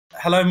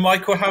Hello,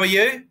 Michael. How are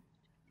you?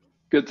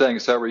 Good,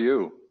 thanks. How are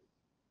you?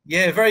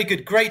 Yeah, very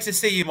good. Great to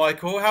see you,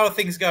 Michael. How are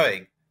things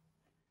going?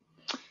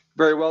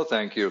 Very well,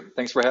 thank you.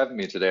 Thanks for having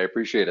me today. I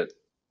appreciate it.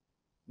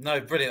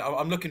 No, brilliant.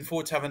 I'm looking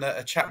forward to having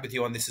a chat with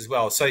you on this as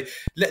well. So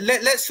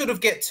let's sort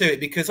of get to it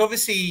because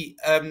obviously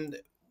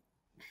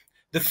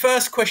the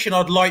first question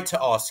I'd like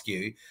to ask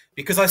you,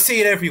 because I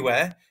see it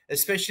everywhere,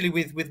 especially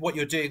with what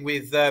you're doing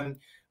with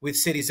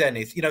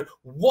Cityzenith.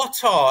 What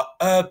are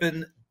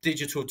urban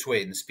digital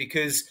twins?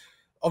 Because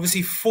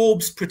obviously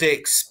Forbes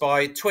predicts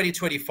by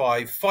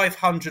 2025,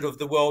 500 of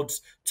the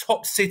world's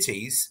top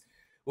cities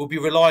will be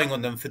relying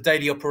on them for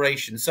daily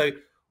operations. So,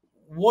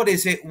 what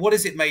is it? What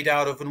is it made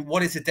out of, and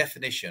what is the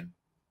definition?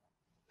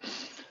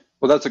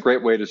 Well, that's a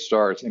great way to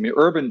start. I mean,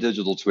 urban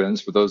digital twins,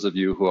 for those of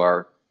you who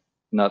are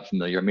not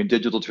familiar, I mean,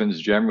 digital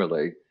twins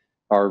generally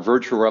are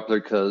virtual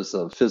replicas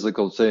of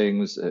physical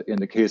things. In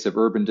the case of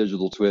urban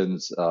digital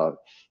twins,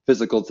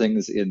 physical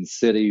things in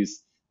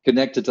cities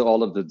connected to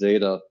all of the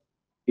data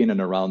in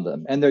and around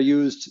them. And they're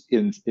used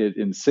in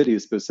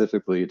cities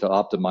specifically to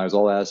optimize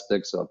all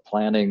aspects of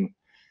planning,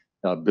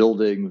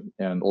 building,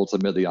 and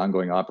ultimately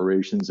ongoing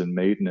operations and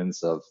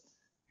maintenance of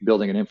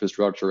building and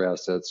infrastructure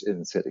assets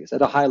in cities.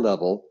 At a high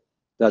level,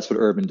 that's what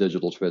urban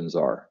digital twins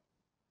are.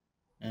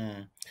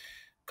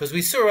 Because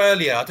we saw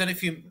earlier, I don't know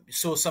if you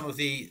saw some of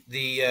the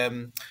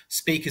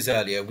speakers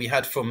earlier. We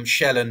had from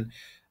Shell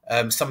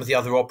and some of the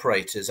other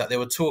operators that they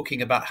were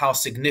talking about how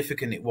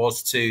significant it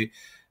was to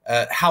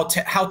how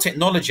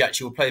technology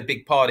actually will play a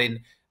big part in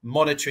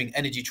monitoring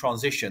energy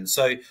transition.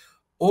 So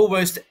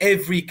almost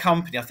every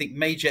company, I think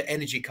major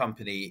energy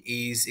company,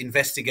 is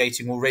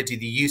investigating already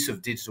the use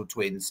of digital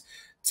twins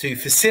to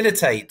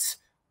facilitate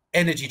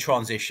energy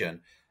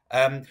transition.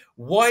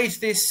 Why is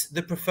this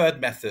the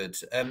preferred method?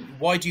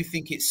 Why do you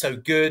think it's so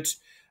good?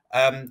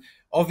 Um,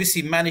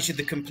 Obviously, managing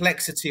the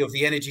complexity of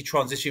the energy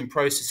transition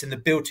process in the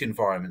built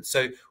environment.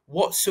 So,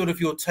 what's sort of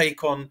your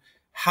take on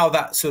how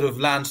that sort of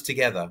lands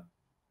together?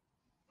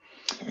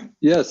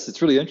 Yes,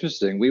 it's really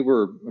interesting. We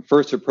were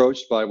first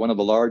approached by one of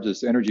the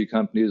largest energy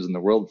companies in the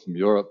world from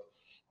Europe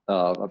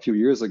a few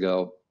years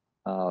ago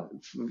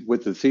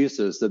with the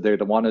thesis that they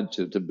wanted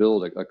to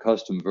build a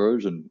custom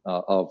version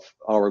of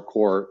our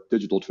core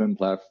digital twin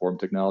platform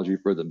technology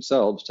for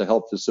themselves to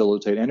help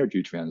facilitate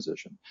energy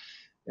transition.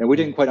 And we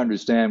didn't Mm. quite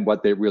understand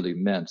what they really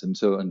meant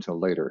until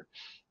later.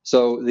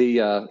 So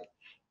the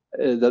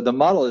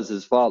model is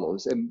as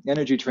follows. And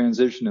energy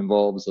transition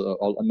involves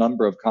a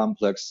number of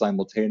complex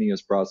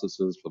simultaneous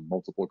processes from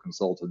multiple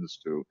consultants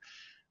to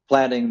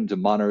planning to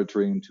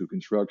monitoring to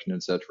construction,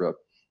 et cetera.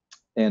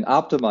 And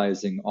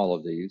optimizing all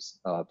of these,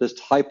 this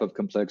type of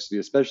complexity,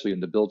 especially in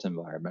the built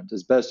environment,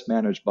 is best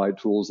managed by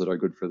tools that are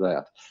good for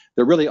that.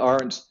 There really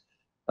aren't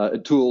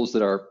tools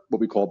that are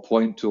what we call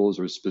point tools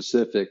or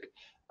specific,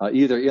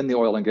 either in the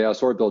oil and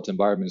gas or built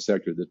environment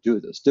sector that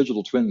do this.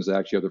 Digital twins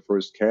actually are the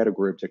first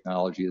category of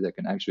technology that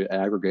can actually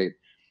aggregate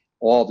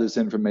all this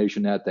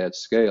information at that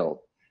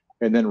scale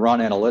and then run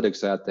Mm.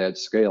 analytics at that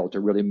scale to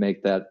really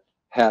make that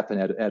happen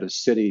at a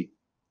city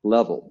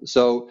level.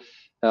 So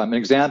an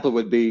example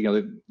would be,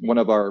 one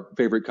of our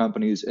favorite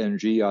companies,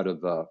 NG, out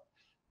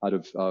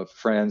of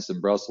France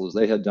and Brussels.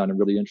 They had done a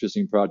really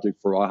interesting project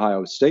for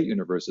Ohio State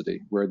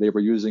University, where they were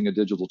using a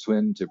digital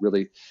twin to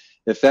really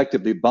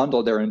effectively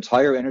bundle their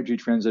entire energy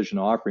transition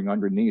offering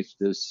underneath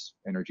this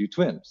energy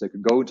twin. So they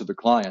could go to the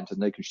client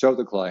and they could show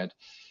the client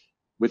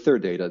with their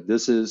data,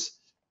 this is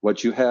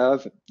what you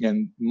have,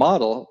 and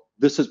model,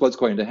 this is what's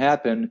going to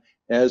happen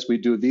as we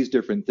do these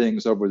different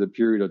things over the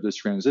period of this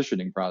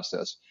transitioning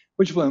process,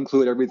 which will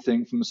include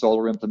everything from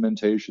solar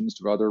implementations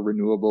to other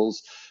renewables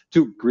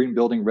to green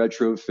building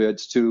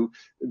retrofits to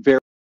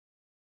various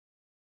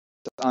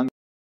on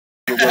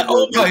we're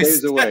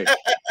days Almost. away.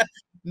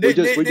 We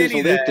just Nearly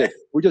leaked there. it.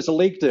 We just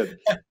leaked it.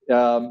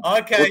 We're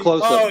Okay.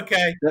 close Oh, to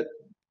okay.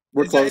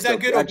 we're Is close that to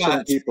good or bad?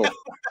 excellent people.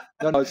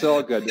 No, it's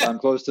all good. I'm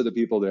close to the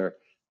people there.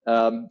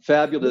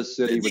 Fabulous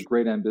city with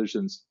great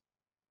ambitions.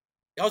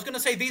 I was going to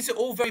say these are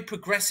all very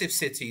progressive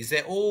cities.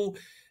 They're all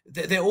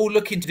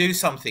looking to do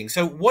something.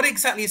 So, what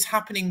exactly is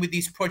happening with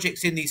these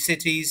projects in these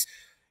cities?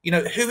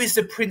 Who is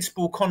the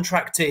principal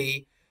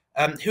contractee?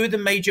 Who are the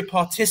major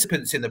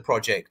participants in the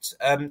projects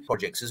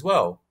as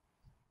well?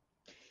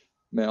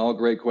 Man, all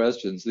great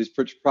questions. These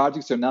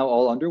projects are now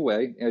all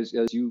underway. As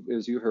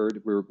you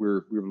heard,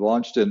 we're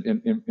launched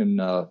in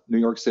New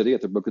York City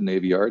at the Brooklyn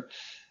Navy Yard.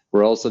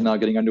 We're also Mm. now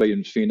getting underway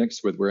in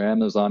Phoenix, with where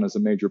Amazon is a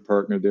major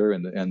partner there,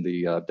 and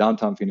the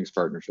Downtown Phoenix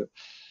partnership.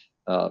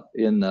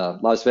 In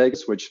Las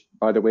Vegas, which,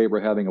 by the way, we're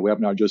having a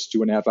webinar just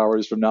 2.5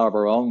 hours from now of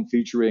our own,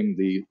 featuring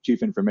the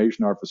Chief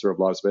Information Officer of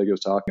Las Vegas,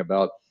 talking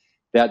about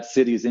that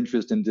city's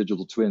interest in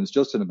digital twins,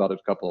 just in about a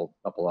couple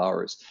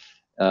hours.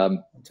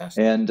 Um,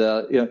 Fantastic. and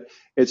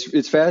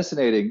it's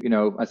fascinating.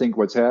 I think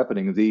what's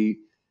happening. The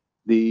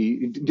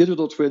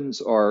digital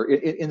twins are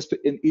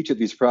in each of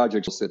these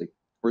projects. City,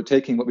 we're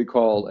taking what we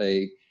call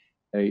a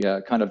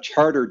kind of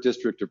charter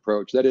district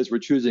approach. That is, we're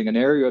choosing an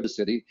area of the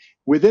city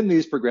within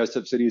these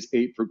progressive cities,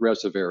 eight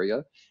progressive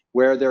area,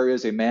 where there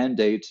is a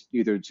mandate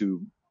either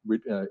to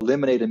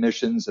eliminate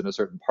emissions in a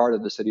certain part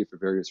of the city for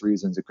various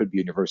reasons. It could be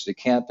a university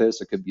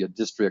campus, it could be a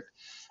district,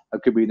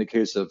 it could be in the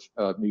case of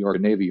New York, a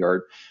Navy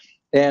Yard.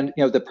 And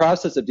the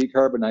process of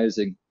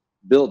decarbonizing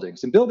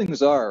buildings, and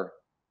buildings are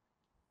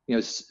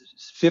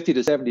 50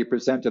 to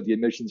 70% of the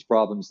emissions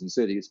problems in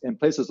cities. In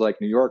places like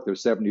New York,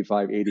 there's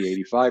 75,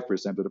 80,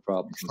 85% of the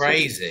problems.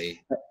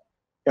 Crazy.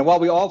 And while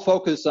we all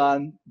focus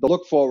on the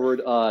look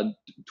forward on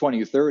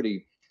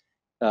 2030,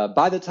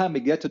 by the time we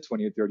get to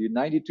 2030,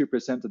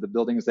 92% of the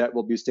buildings that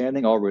will be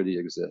standing already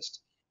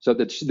exist. So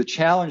the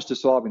challenge to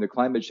solving the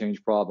climate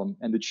change problem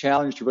and the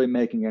challenge to really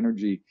making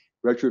energy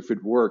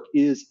retrofit work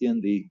is in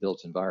the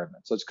built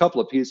environment. So it's a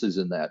couple of pieces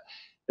in that.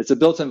 It's a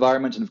built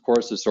environment, and of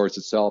course, the source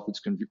itself.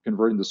 It's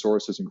converting the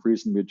sources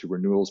increasingly to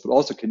renewables, but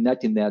also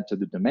connecting that to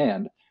the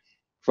demand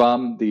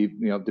from the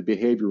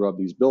behavior of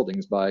these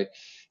buildings by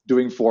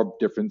doing 4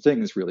 different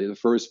things, really. The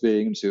first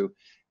being to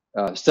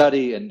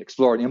study and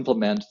explore and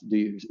implement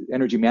the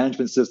energy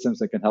management systems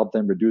that can help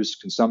them reduce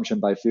consumption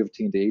by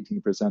 15 to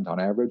 18% on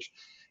average.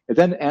 And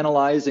then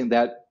analyzing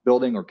that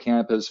building or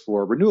campus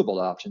for renewable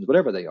options,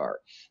 whatever they are,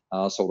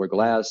 solar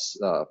glass,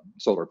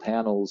 solar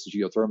panels,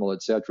 geothermal,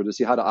 et cetera, to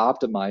see how to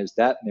optimize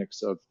that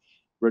mix of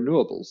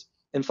renewables.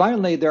 And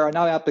finally, there are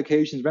now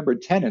applications. Remember,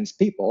 tenants,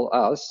 people,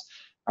 us,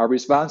 are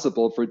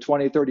responsible for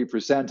 20,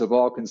 30% of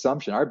all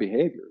consumption, our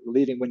behavior,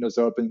 leaving windows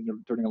open,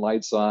 turning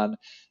lights on,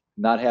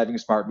 not having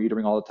smart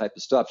metering, all that type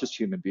of stuff, just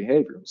human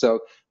behavior. So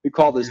we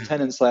call this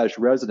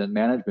tenant/resident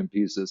management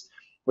pieces.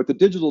 What the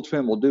digital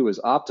twin will do is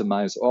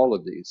optimize all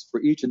of these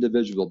for each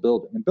individual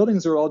building. And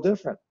buildings are all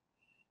different.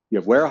 You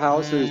have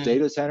warehouses,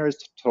 data centers,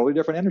 totally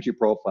different energy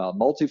profile,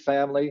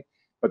 multifamily,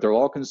 but they're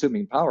all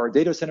consuming power.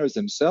 Data centers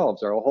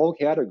themselves are a whole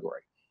category.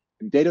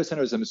 And data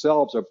centers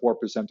themselves are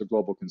 4% of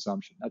global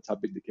consumption. That's how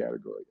big the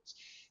category is.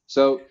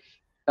 So,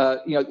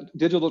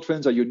 digital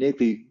twins are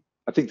uniquely,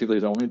 I think they're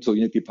the only tool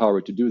uniquely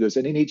powered to do this.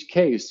 And in each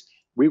case,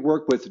 we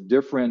work with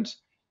different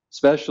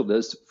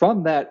specialists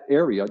from that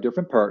area,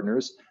 different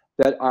partners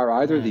that are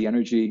either the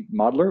energy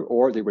modeler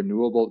or the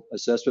renewable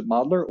assessment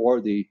modeler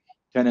or the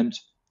tenant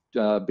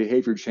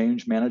behavior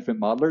change management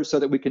modeler, so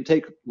that we can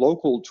take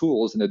local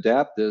tools and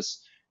adapt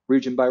this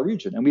region by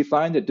region. And we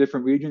find that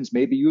different regions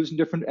may be using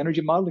different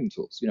energy modeling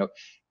tools.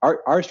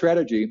 Our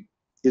strategy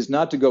is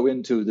not to go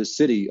into the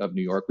city of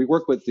New York. We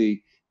work with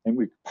and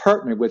we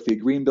partner with the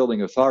green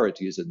building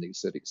authorities in these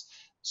cities.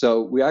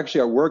 So we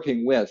actually are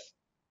working with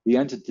the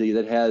entity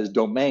that has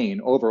domain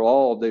over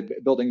all the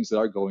buildings that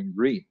are going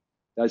green.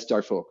 That's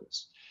our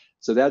focus.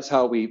 So that's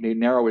how we may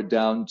narrow it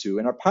down to,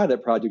 and our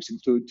pilot projects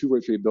include 2 or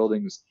 3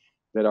 buildings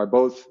that are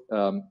both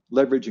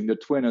leveraging the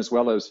twin as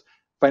well as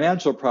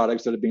financial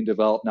products that are being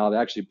developed now that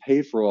actually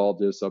pay for all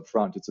this up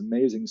front. It's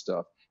amazing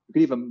stuff. You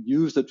can even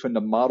use the twin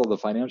to model the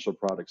financial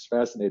products,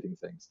 fascinating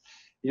things.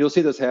 You'll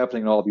see this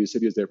happening in all these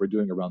cities that we're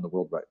doing around the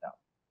world right now.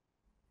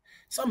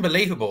 It's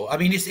unbelievable. I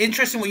mean, it's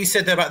interesting what you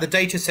said there about the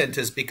data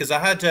centers, because I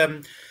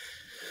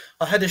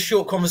had a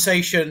short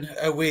conversation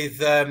with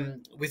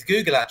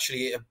Google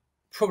actually,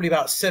 probably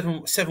about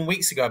seven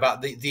weeks ago,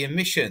 about the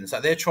emissions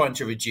that they're trying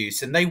to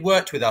reduce, and they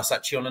worked with us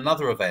actually on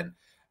another event,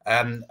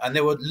 and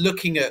they were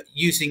looking at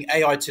using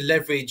AI to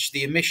leverage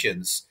the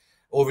emissions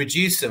or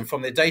reduce them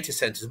from their data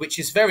centers, which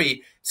is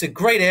it's a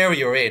great area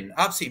you're in,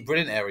 absolutely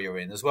brilliant area you're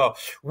in as well.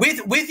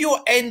 With your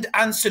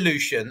end-and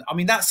solution, I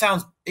mean,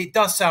 it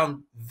does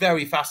sound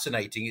very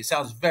fascinating. It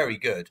sounds very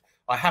good,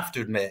 I have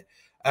to admit.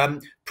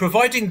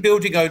 Providing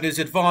building owners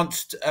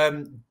advanced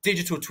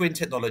digital twin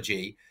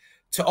technology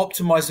to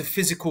optimize the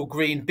physical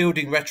green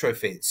building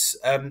retrofits.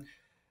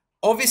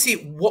 Obviously,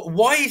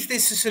 why is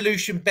this a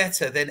solution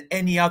better than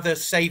any other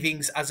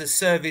savings as a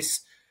service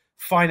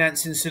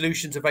financing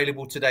solutions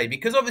available today?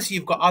 Because obviously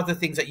you've got other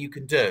things that you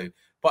can do,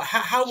 but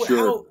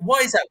why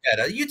is that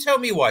better? You tell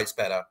me why it's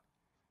better.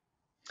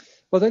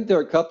 Well, I think there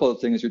are a couple of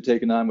things you're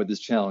taking on with this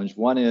challenge.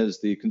 One is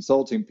the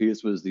consulting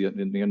piece was the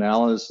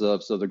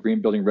analysis of the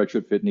green building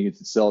retrofit needs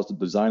itself, the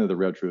design of the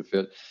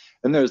retrofit.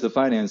 And there's the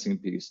financing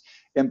piece.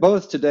 And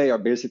both today are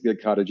basically a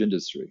cottage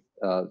industry.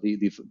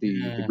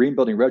 The green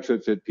building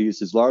retrofit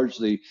piece is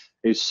largely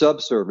a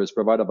subservice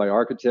provided by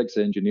architects,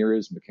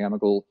 engineers,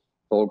 mechanical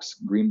folks,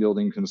 green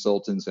building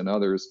consultants, and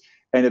others.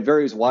 And it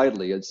varies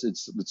widely. It's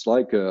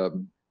like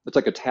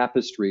a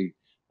tapestry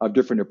of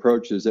different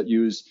approaches that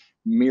use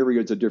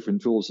myriads of different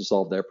tools to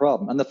solve that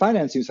problem. On the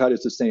financing side,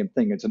 it's the same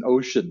thing. It's an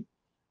ocean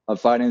of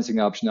financing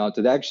optionality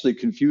that actually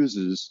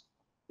confuses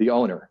the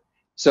owner.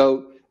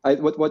 So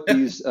what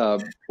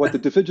the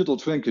digital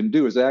twin can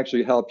do is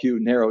actually help you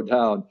narrow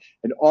down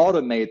and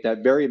automate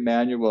that very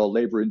manual,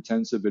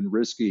 labor-intensive, and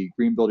risky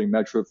green building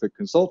retrofit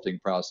consulting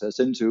process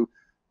into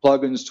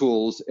plugins,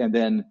 tools, and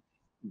then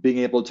being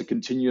able to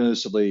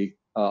continuously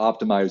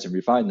optimize and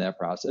refine that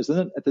process. And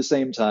then at the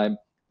same time,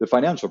 the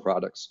financial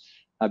products,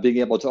 being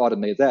able to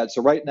automate that.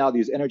 So right now,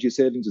 these energy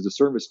savings as a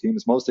service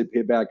schemes mostly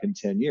pay back in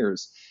 10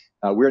 years.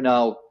 We're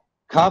now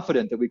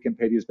confident that we can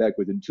pay these back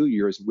within 2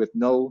 years with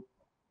no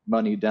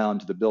money down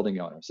to the building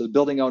owner. So the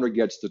building owner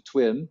gets the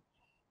twin,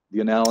 the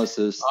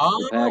analysis,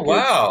 the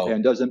package,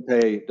 and doesn't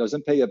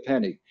pay a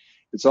penny.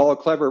 It's all a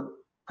clever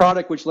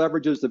product which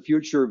leverages the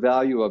future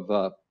value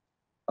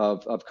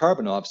of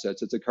carbon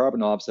offsets. It's a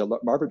carbon offset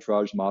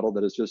arbitrage model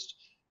that is just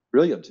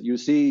brilliant. You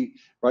see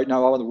right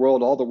now all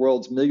the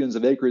world's millions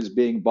of acres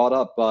being bought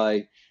up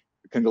by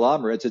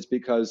conglomerates. It's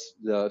because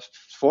the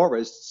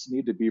forests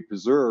need to be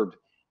preserved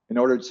in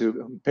order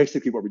to,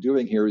 basically what we're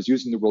doing here is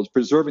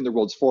preserving the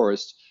world's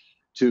forests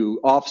to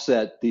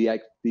offset the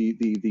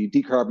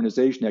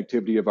decarbonization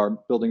activity of our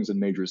buildings in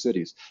major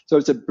cities. So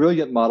it's a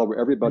brilliant model where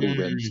everybody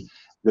wins.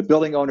 The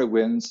building owner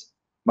wins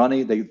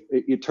money. They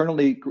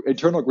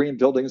eternal green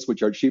buildings,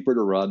 which are cheaper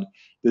to run.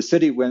 The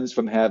city wins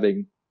from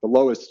having the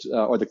lowest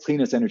or the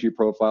cleanest energy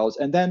profiles.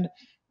 And then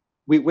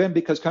we win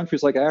because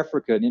countries like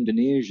Africa and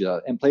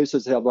Indonesia and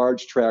places that have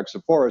large tracts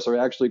of forests are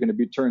actually going to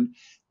be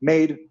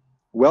made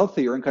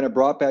wealthier and kind of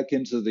brought back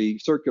into the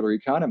circular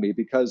economy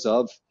because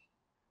of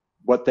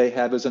what they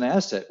have as an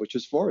asset, which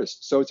is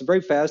forests. So it's very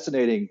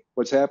fascinating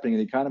what's happening in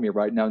the economy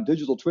right now. And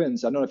digital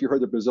twins, I don't know if you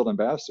heard the Brazil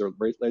ambassador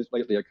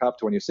lately at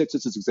COP26,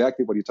 this is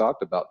exactly what he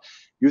talked about,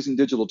 using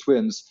digital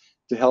twins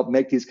to help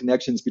make these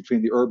connections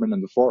between the urban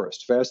and the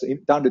forest,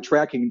 down to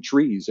tracking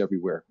trees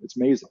everywhere. It's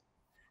amazing.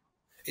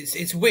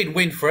 It's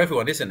win-win for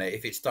everyone, isn't it,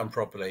 if it's done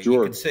properly? Sure.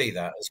 You can see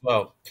that as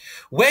well.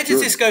 Where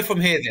does this go from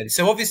here then?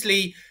 So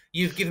obviously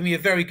you've given me a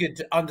very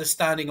good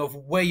understanding of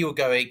where you're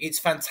going. It's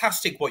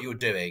fantastic what you're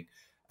doing.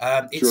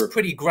 It's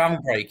pretty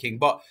groundbreaking,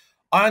 but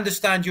I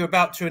understand you're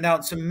about to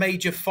announce some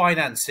major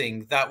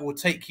financing that will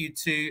take you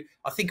to,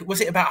 I think,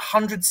 was it about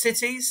 100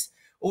 cities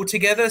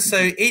altogether? So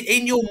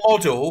in your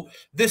model,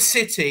 the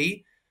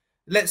city,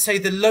 let's say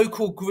the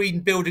local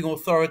green building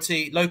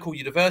authority, local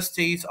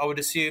universities, I would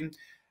assume,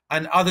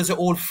 and others are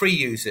all free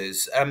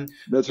users.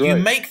 That's right.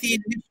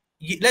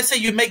 Let's say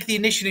you make the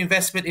initial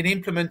investment in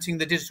implementing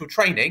the digital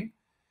training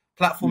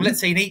platform, let's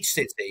say in each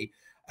city,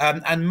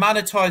 and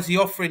monetize the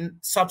offering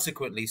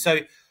subsequently. So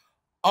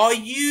are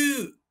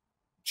you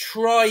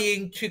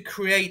trying to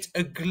create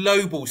a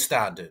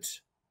standard?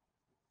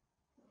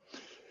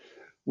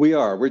 We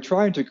are. We're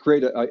trying to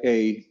create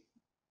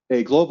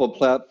a global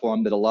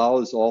platform that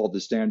allows all of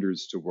the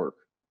standards to work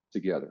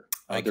together,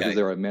 because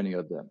there are many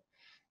of them.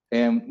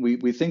 And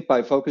we think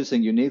by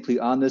focusing uniquely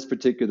on this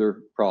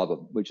particular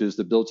problem, which is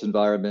the built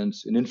environment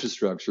and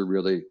infrastructure,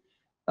 really,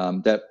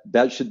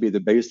 that should be the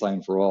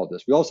baseline for all of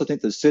this. We also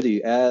think the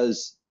city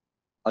as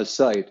a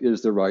site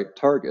is the right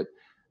target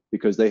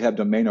because they have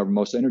domain over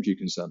most energy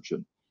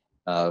consumption.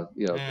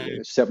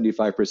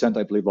 75%,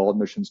 I believe, all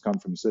emissions come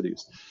from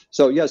cities.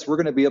 So yes, we're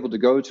going to be able to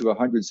go to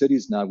 100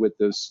 cities now with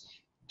this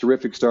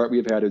terrific start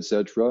we've had, et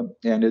cetera.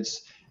 And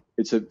it's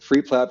a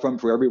free platform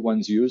for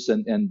everyone's use,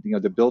 and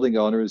the building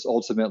owners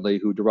ultimately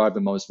who derive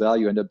the most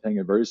value end up paying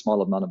a very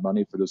small amount of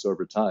money for this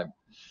over time,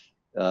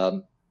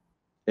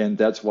 and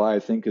that's why I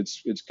think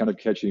it's kind of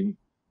catching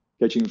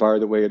fire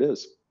the way it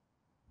is.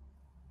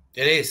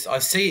 It is. I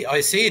see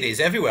it is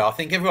everywhere. I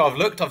think everywhere I've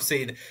looked, I've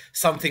seen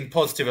something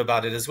positive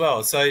about it as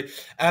well. So,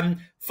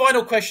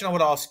 final question I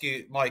would ask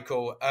you,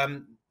 Michael.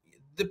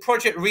 The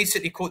project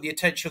recently caught the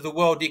attention of the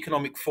World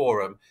Economic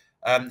Forum,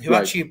 who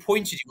actually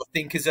appointed you, I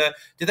think,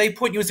 did they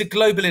appoint you as a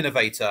global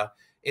innovator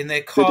in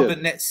their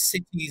Carbon Net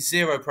City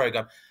Zero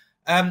program?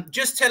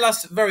 Just tell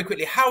us very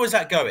quickly, how is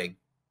that going?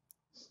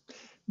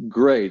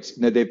 Great.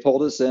 They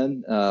pulled us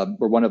in.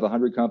 We're one of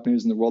 100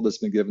 companies in the world that's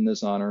been given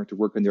this honor to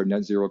work in their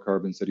Net Zero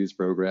Carbon Cities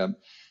program.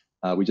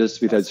 We've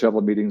had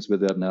several meetings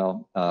with them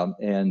now,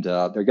 and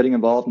they're getting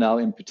involved now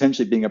in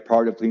potentially being a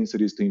part of Clean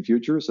Cities, Clean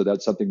Future. So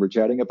that's something we're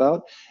chatting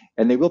about,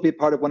 and they will be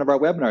part of one of our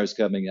webinars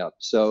coming up.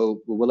 So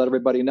we'll let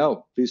everybody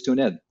know. Please tune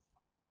in.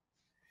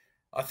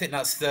 I think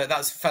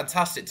that's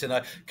fantastic to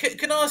know.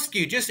 Can I ask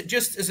you just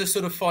as a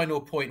sort of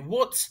final point,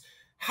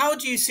 how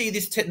do you see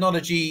this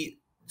technology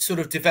sort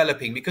of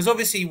developing? Because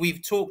obviously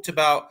we've talked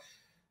about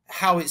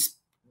how it's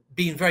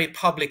been very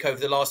public over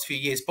the last few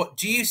years, but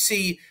do you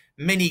see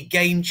many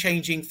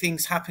game-changing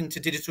things happening to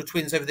digital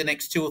twins over the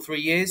next 2 or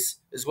 3 years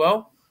as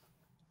well?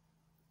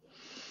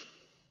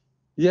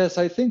 Yes,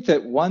 I think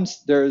that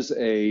once there's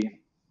a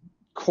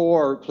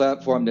core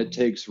platform that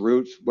takes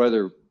root,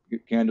 whether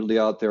candidly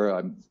out there,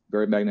 I'm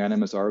very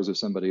magnanimous, ours or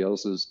somebody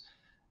else's,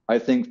 I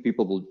think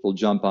people will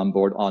jump on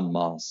board en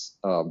masse.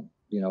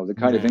 The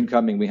kind of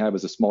incoming we have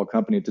as a small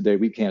company today,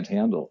 we can't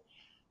handle.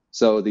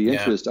 So the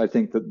interest, I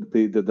think that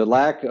the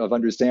lack of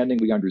understanding,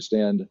 we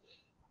understand.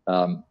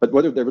 But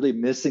whether they're really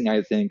missing,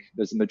 I think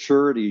there's a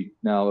maturity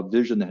now of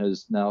vision that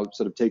has now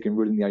sort of taken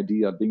root in the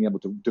idea of being able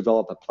to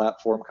develop a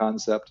platform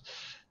concept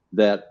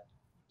that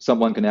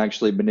someone can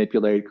actually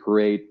manipulate,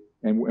 create,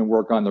 and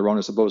work on their own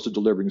as opposed to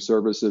delivering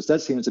services. That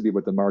seems to be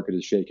what the market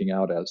is shaking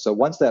out as. So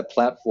once that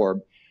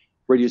platform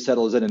really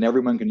settles in and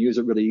everyone can use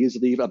it really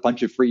easily, a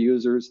bunch of free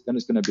users, then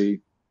it's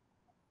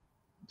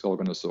all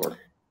going to soar.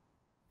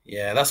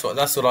 Yeah, that's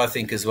what I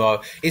think as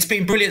well. It's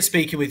been brilliant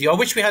speaking with you. I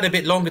wish we had a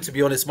bit longer, to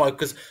be honest, Mike,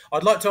 because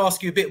I'd like to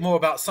ask you a bit more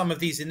about some of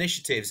these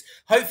initiatives.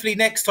 Hopefully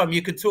next time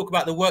you can talk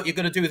about the work you're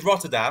going to do with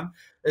Rotterdam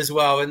as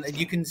well, and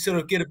you can sort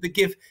of give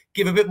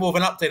a bit more of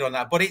an update on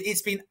that. But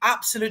it's been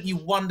absolutely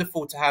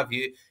wonderful to have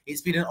you.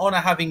 It's been an honor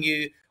having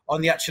you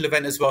on the actual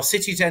event as well.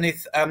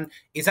 Cityzenith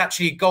is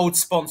actually a gold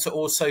sponsor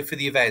also for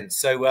the event.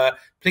 So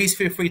please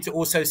feel free to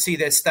also see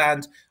their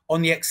stand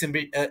on the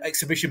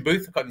exhibition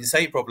booth. I can't even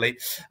say it properly.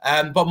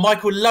 But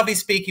Michael, lovely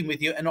speaking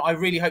with you, and I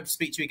really hope to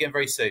speak to you again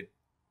very soon.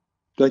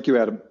 Thank you,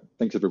 Adam.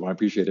 Thanks, everyone. I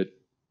appreciate it.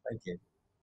 Thank you.